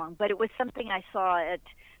artist wrong, but it was something I saw at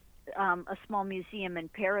a small museum in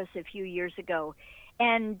Paris a few years ago.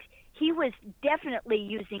 And he was definitely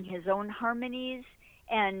using his own harmonies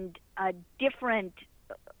and a different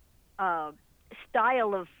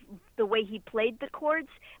style of the way he played the chords,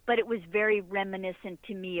 but it was very reminiscent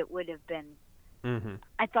to me. It would have been.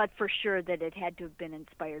 I thought for sure that it had to have been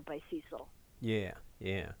inspired by Cecil. Yeah.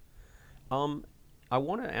 I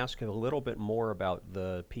want to ask a little bit more about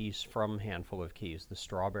the piece from Handful of Keys, the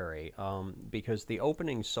Strawberry, because the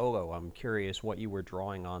opening solo, I'm curious what you were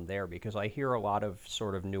drawing on there, because I hear a lot of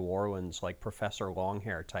sort of New Orleans, like Professor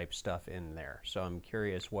Longhair type stuff in there. So I'm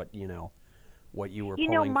curious what you were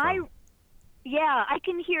pulling from. Yeah, I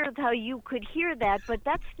can hear how you could hear that, but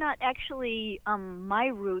that's not actually my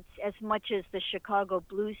roots as much as the Chicago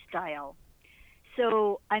blues style.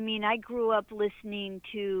 So, I mean, I grew up listening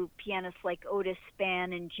to pianists like Otis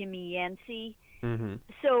Spann and Jimmy Yancey.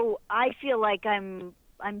 So I feel like I'm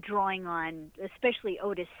drawing on, especially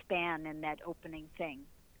Otis Spann in that opening thing.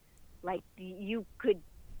 Like you could,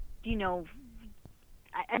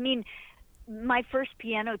 I mean, my first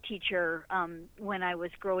piano teacher when I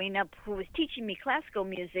was growing up, who was teaching me classical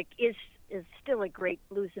music, is still a great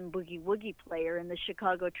blues and boogie woogie player in the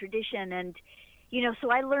Chicago tradition. And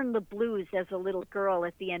so I learned the blues as a little girl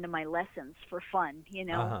at the end of my lessons for fun, And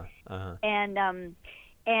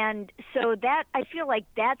so that, I feel like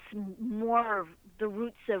that's more the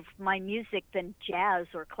roots of my music than jazz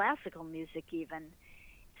or classical music even.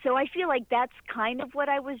 So I feel like that's kind of what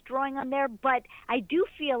I was drawing on there, but I do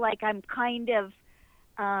feel like I'm kind of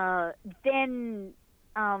then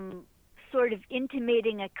sort of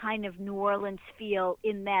intimating a kind of New Orleans feel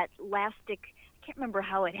in that last I can't remember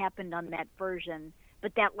how it happened on that version,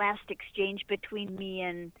 but that last exchange between me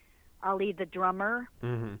and Ali the drummer,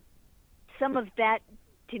 some of that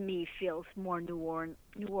to me feels more New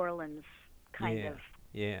Orleans kind of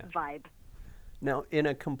vibe. Now, in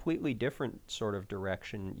a completely different sort of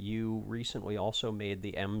direction, you recently also made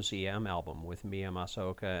the MZM album with Mia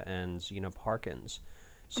Masaoka and Zena Parkins.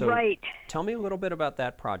 So tell me a little bit about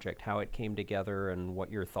that project, how it came together, and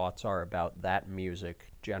what your thoughts are about that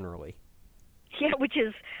music generally. Yeah, which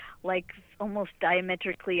is like almost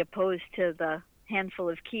diametrically opposed to the Handful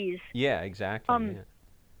of Keys. Yeah, exactly.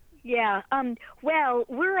 Well,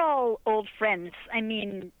 we're all old friends. I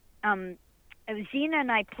mean, Zena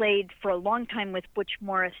and I played for a long time with Butch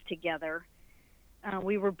Morris together.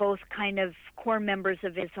 We were both kind of core members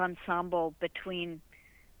of his ensemble between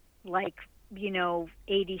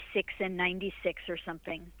 86 and 96 or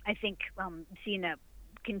something. I think Zena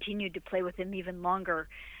continued to play with him even longer.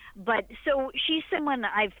 But so she's someone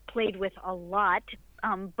I've played with a lot,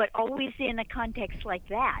 but always in a context like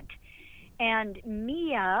that. And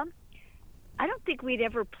Mia, I don't think we'd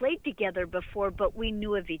ever played together before, but we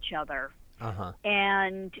knew of each other.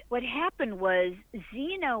 And what happened was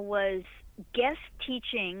Zena was guest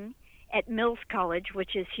teaching at Mills College,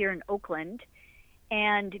 which is here in Oakland,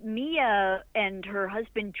 and Mia and her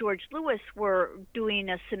husband George Lewis were doing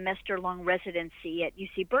a semester-long residency at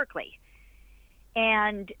UC Berkeley.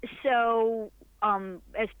 And so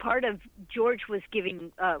as part of George was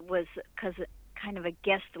giving was kind of a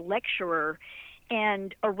guest lecturer,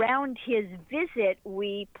 and around his visit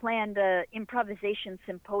we planned a improvisation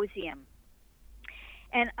symposium.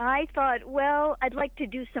 And I thought, well, I'd like to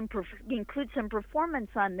do include some performance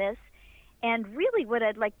on this. And really what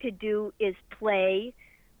I'd like to do is play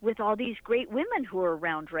with all these great women who are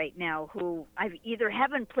around right now, who I either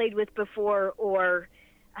haven't played with before or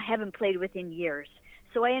I haven't played with in years.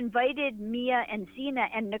 So I invited Mia and Zena,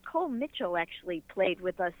 and Nicole Mitchell actually played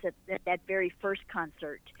with us at that very first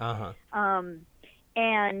concert.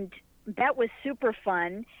 And that was super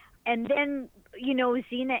fun. And then,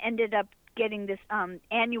 Zena ended up getting this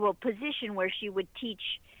annual position where she would teach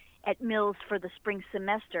at Mills for the spring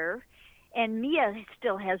semester. And Mia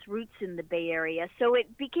still has roots in the Bay Area, so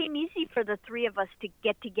it became easy for the three of us to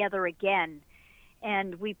get together again.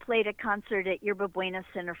 And we played a concert at Yerba Buena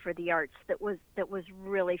Center for the Arts that was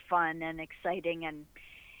really fun and exciting,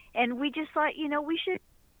 and we just thought, we should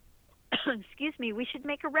excuse me, we should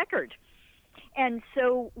make a record. And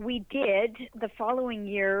so we did. The following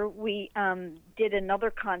year, we did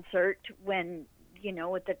another concert when,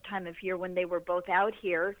 at the time of year when they were both out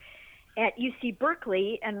here at UC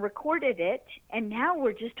Berkeley, and recorded it. And now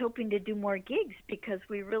we're just hoping to do more gigs because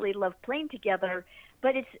we really love playing together.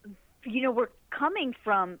 But it's, we're coming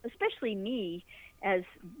from, especially me, as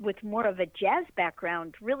with more of a jazz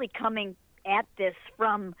background, really coming at this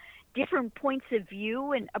from different points of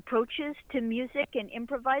view and approaches to music and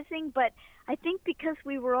improvising. But I think because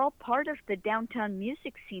we were all part of the downtown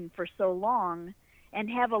music scene for so long and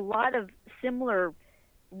have a lot of similar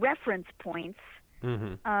reference points,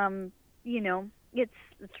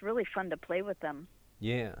 it's really fun to play with them.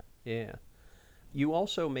 Yeah. You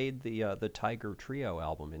also made the Tiger Trio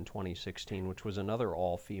album in 2016, which was another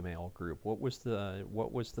all-female group. What was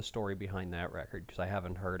the story behind that record? Because I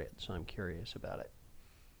haven't heard it, so I'm curious about it.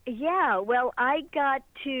 Yeah, well, I got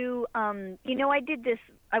to, I did this.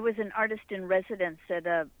 I was an artist in residence at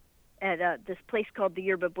this place called the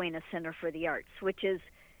Yerba Buena Center for the Arts, which is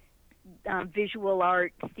visual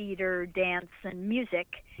art, theater, dance, and music,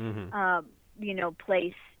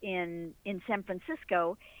 place in San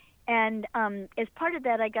Francisco. And as part of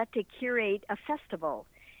that, I got to curate a festival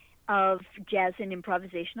of jazz and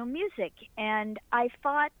improvisational music. And I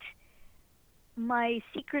thought my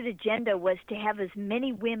secret agenda was to have as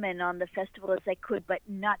many women on the festival as I could, but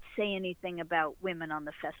not say anything about women on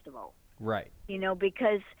the festival. Right.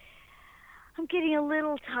 Because I'm getting a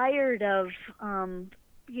little tired of,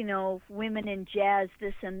 women in jazz,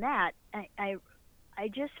 this and that. I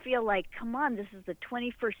just feel like, come on, this is the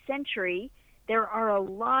 21st century. There are a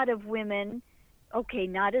lot of women, okay,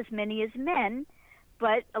 not as many as men,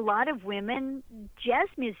 but a lot of women jazz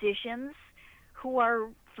musicians who are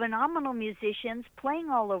phenomenal musicians playing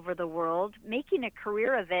all over the world, making a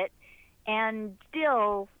career of it, and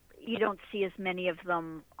still you don't see as many of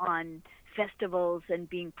them on festivals and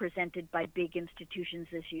being presented by big institutions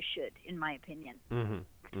as you should, in my opinion.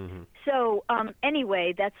 So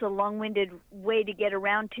anyway, that's a long-winded way to get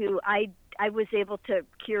around to I was able to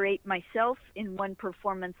curate myself in one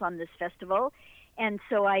performance on this festival, and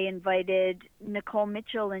so I invited Nicole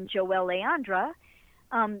Mitchell and Joelle Leandra.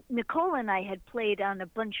 Nicole and I had played on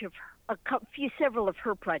several of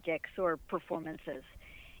her projects or performances,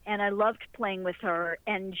 and I loved playing with her.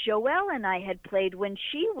 And Joelle and I had played when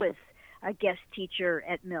she was a guest teacher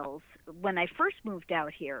at Mills when I first moved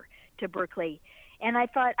out here to Berkeley. And I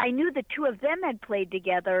thought, I knew the two of them had played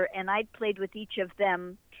together, and I'd played with each of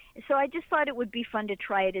them. So I just thought it would be fun to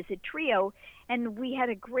try it as a trio. And we had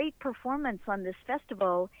a great performance on this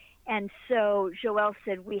festival. And so Joelle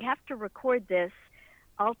said, we have to record this.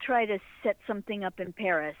 I'll try to set something up in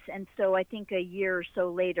Paris. And so I think a year or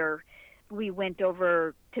so later, we went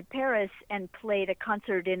over to Paris and played a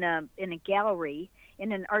concert in a gallery,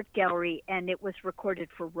 in an art gallery, and it was recorded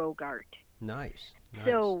for Rogue Art. Nice.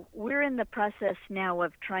 So we're in the process now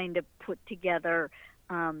of trying to put together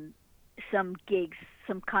some gigs,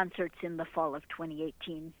 some concerts in the fall of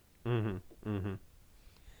 2018.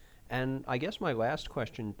 And I guess my last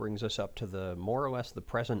question brings us up to the more or less the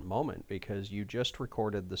present moment, because you just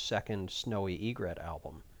recorded the second Snowy Egret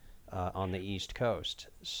album on the East Coast.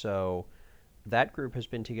 So that group has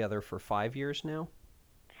been together for 5 years now?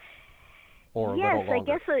 Or yes, I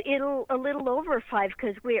guess a little over 5,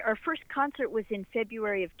 because our first concert was in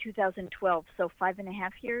February of 2012, so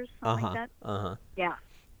 5.5 years, something like that. Yeah.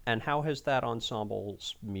 And how has that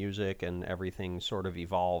ensemble's music and everything sort of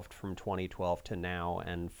evolved from 2012 to now,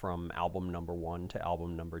 and from album number 1 to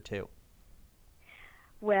album number 2?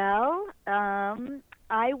 Well,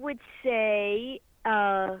 I would say,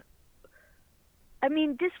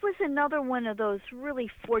 this was another one of those really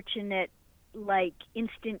fortunate, like,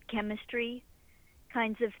 instant chemistry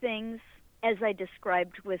kinds of things, as I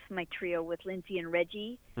described with my trio with Lindsay and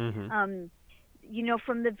Reggie.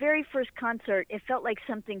 From the very first concert, it felt like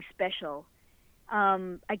something special.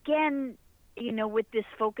 Again, with this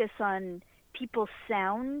focus on people's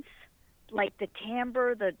sounds, like the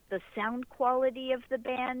timbre, the sound quality of the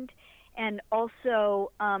band, and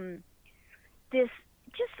also this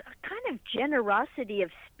just a kind of generosity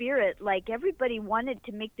of spirit. Like, everybody wanted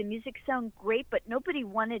to make the music sound great, but nobody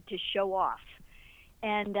wanted to show off.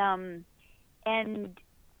 And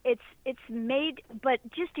it's made, but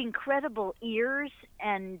just incredible ears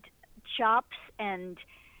and chops, and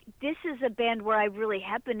this is a band where I really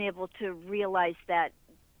have been able to realize that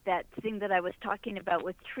thing that I was talking about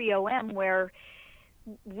with Trio M, where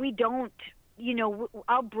we don't,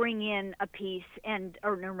 I'll bring in a piece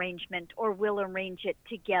or an arrangement, or we'll arrange it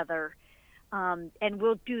together, and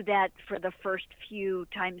we'll do that for the first few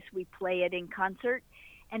times we play it in concert,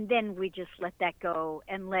 and then we just let that go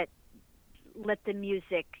and let the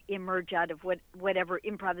music emerge out of whatever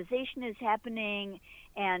improvisation is happening.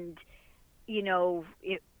 And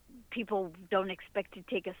people don't expect to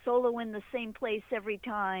take a solo in the same place every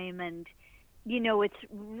time, and it's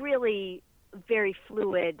really very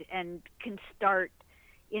fluid and can start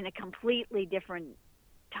in a completely different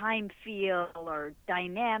time feel or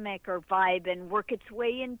dynamic or vibe and work its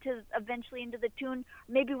way eventually into the tune.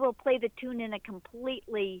 Maybe we'll play the tune in a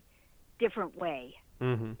completely different way,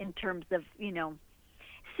 in terms of,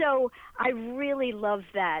 so I really love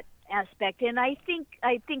that aspect. And I think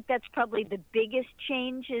that's probably the biggest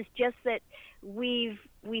change, is just that we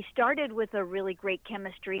started with a really great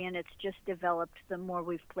chemistry, and it's just developed the more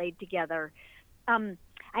we've played together.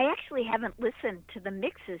 I actually haven't listened to the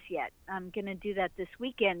mixes yet. I'm going to do that this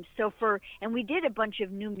weekend. And we did a bunch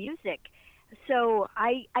of new music. So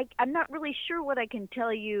I'm not really sure what I can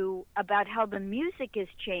tell you about how the music has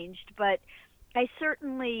changed, but I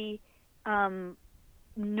certainly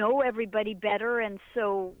know everybody better, and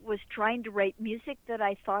so was trying to write music that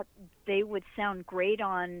I thought they would sound great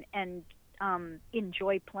on and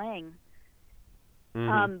enjoy playing.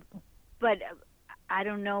 But I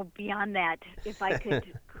don't know beyond that if I could,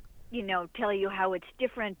 tell you how it's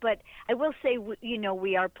different. But I will say,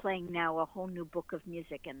 we are playing now a whole new book of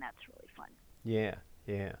music, and that's really fun.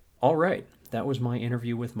 Yeah. All right. That was my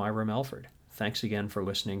interview with Myra Melford. Thanks again for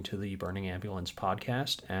listening to the Burning Ambulance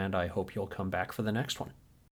podcast, and I hope you'll come back for the next one.